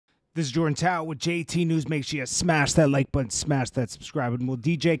This is Jordan Tower with JT News. Make sure you smash that like button, smash that subscribe button. Well,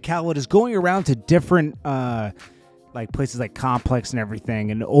 DJ Khaled is going around to different like places like Complex and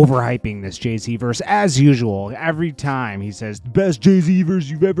everything and overhyping this Jay-Z verse as usual. Every time he says, best Jay-Z verse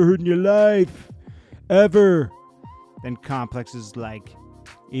you've ever heard in your life. Ever. Then Complex is like,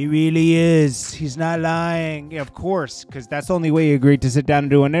 he really is. He's not lying. Yeah, of course, because that's the only way he agreed to sit down and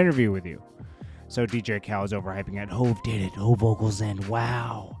do an interview with you. So DJ Khaled's overhyping it. Hove did it. Hove vocals in.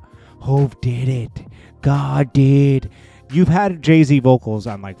 Wow. Hove did it. God did. You've had Jay-Z vocals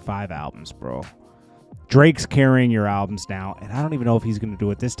on like 5 albums, bro. Drake's carrying your albums now, and I don't even know if he's going to do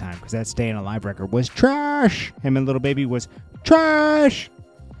it this time because that Staying Alive record was trash. Him and Lil Baby was trash.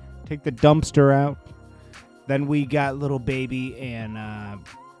 Take the dumpster out. Then we got Lil Baby and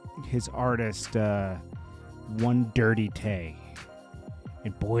his artist, one DirtyTAY.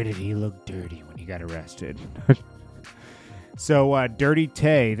 And boy, did he look dirty when he got arrested. So,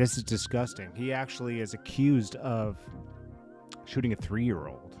 DirtyTAY, this is disgusting. He actually is accused of shooting a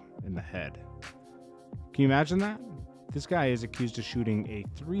 3-year-old in the head. Can you imagine that? This guy is accused of shooting a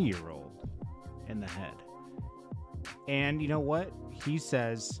 3-year-old in the head. And you know what? He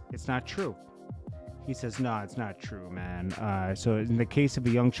says it's not true. He says, no, it's not true, man. So in the case of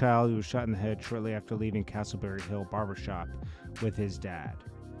a young child who was shot in the head shortly after leaving Castleberry Hill Barbershop with his dad.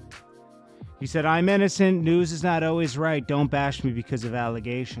 He said, I'm innocent. News is not always right. Don't bash me because of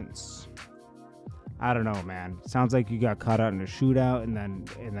allegations. I don't know, man. Sounds like you got caught out in a shootout and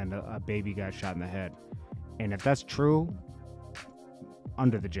then a baby got shot in the head. And if that's true,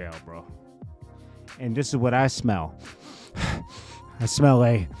 under the jail, bro. And this is what I smell. I smell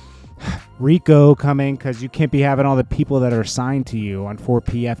a Rico coming because you can't be having all the people that are assigned to you on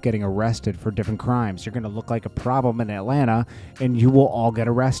 4PF getting arrested for different crimes. You're going to look like a problem in Atlanta and you will all get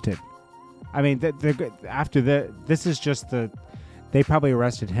arrested. I mean, this is just they probably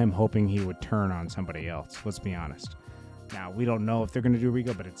arrested him hoping he would turn on somebody else. Let's be honest. Now, we don't know if they're going to do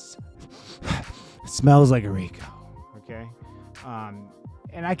Rico, but it smells like a Rico. Okay?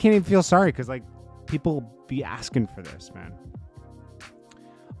 And I can't even feel sorry because, like, people be asking for this, man.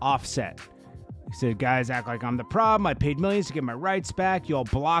 Offset. He said, guys act like I'm the problem. I paid millions to get my rights back. You all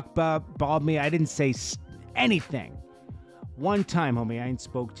blackballed me. I didn't say anything. One time, homie, I ain't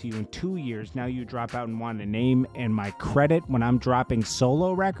spoke to you in 2 years. Now you drop out and want a name and my credit when I'm dropping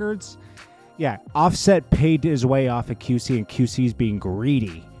solo records? Yeah, Offset paid his way off of QC, and QC's being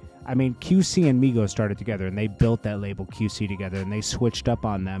greedy. I mean, QC and Migos started together, and they built that label QC together, and they switched up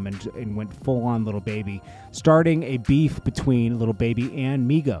on them and went full-on Lil Baby, starting a beef between Lil Baby and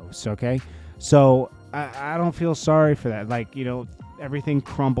Migos, okay? So I don't feel sorry for that. Like, you know, everything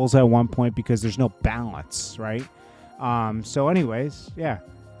crumbles at one point because there's no balance, right? So anyways, yeah,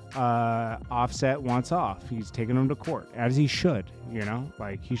 Offset wants off. He's taking him to court, as he should, you know,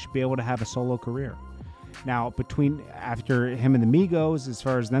 like he should be able to have a solo career. Now, after him and the Migos, as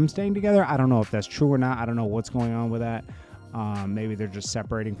far as them staying together, I don't know if that's true or not. I don't know what's going on with that. Maybe they're just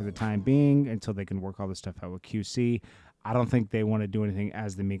separating for the time being until they can work all this stuff out with QC. I don't think they want to do anything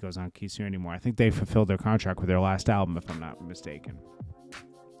as the Migos on QC anymore. I think they fulfilled their contract with their last album, if I'm not mistaken.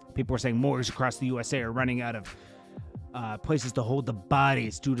 People are saying morgues across the USA are running out of places to hold the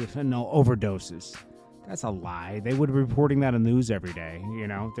bodies due to fentanyl overdoses. That's a lie. They would be reporting that on the news every day. You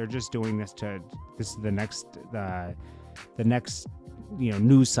know, they're just doing this is the next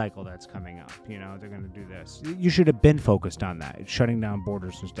news cycle that's coming up. You know, they're going to do this. You should have been focused on that, shutting down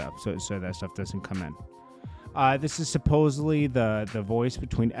borders and stuff, so that stuff doesn't come in. This is supposedly the voice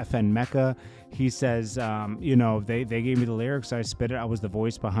between FN Mecca. He says, they gave me the lyrics, I spit it. I was the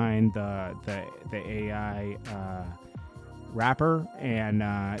voice behind the AI rapper, and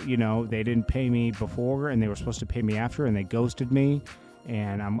they didn't pay me before, and they were supposed to pay me after, and they ghosted me.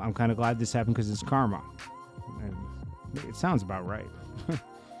 And I'm kind of glad this happened because it's karma. It sounds about right.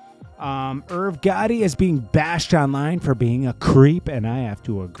 Irv Gotti is being bashed online for being a creep, and I have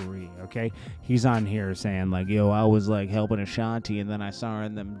to agree, okay? He's on here saying, like, yo, I was, like, helping Ashanti, and then I saw her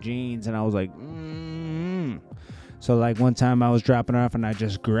in them jeans, and I was like, So, like, one time I was dropping her off, and I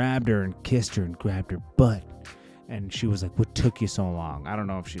just grabbed her and kissed her and grabbed her butt. And she was like, what took you so long? I don't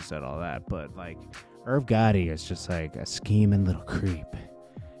know if she said all that, but, like, Irv Gotti is just, like, a scheming little creep.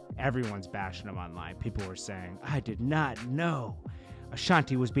 Everyone's bashing him online. People were saying, I did not know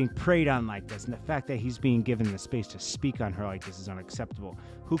Ashanti was being preyed on like this, and the fact that he's being given the space to speak on her like this is unacceptable.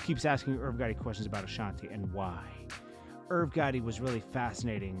 Who keeps asking Irv Gotti questions about Ashanti, and why? Irv Gotti was really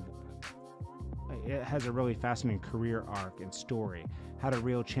fascinating. It has a really fascinating career arc and story. Had a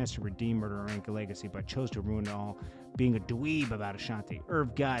real chance to redeem Murder Inc. legacy, but chose to ruin it all, being a dweeb about Ashanti.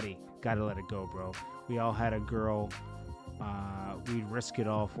 Irv Gotti, gotta let it go, bro. We all had a girl We'd risk it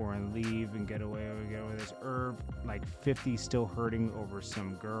all for and leave and get away with this. Irv, like 50, still hurting over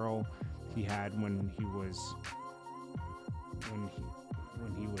some girl he had when he was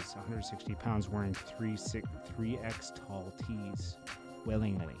 160 pounds, wearing 3X tall tees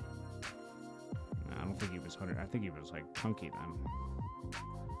willingly. I don't think he was 100. I think he was like punky then.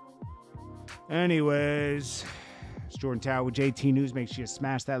 Anyways, it's Jordan Tower with JT News. Make sure you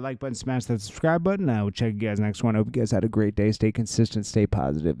smash that like button, smash that subscribe button. I will check you guys next one. I hope you guys had a great day. Stay consistent, stay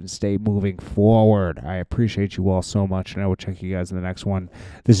positive, and stay moving forward. I appreciate you all so much, and I will check you guys in the next one.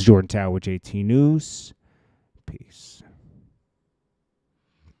 This is Jordan Tower with JT News. Peace.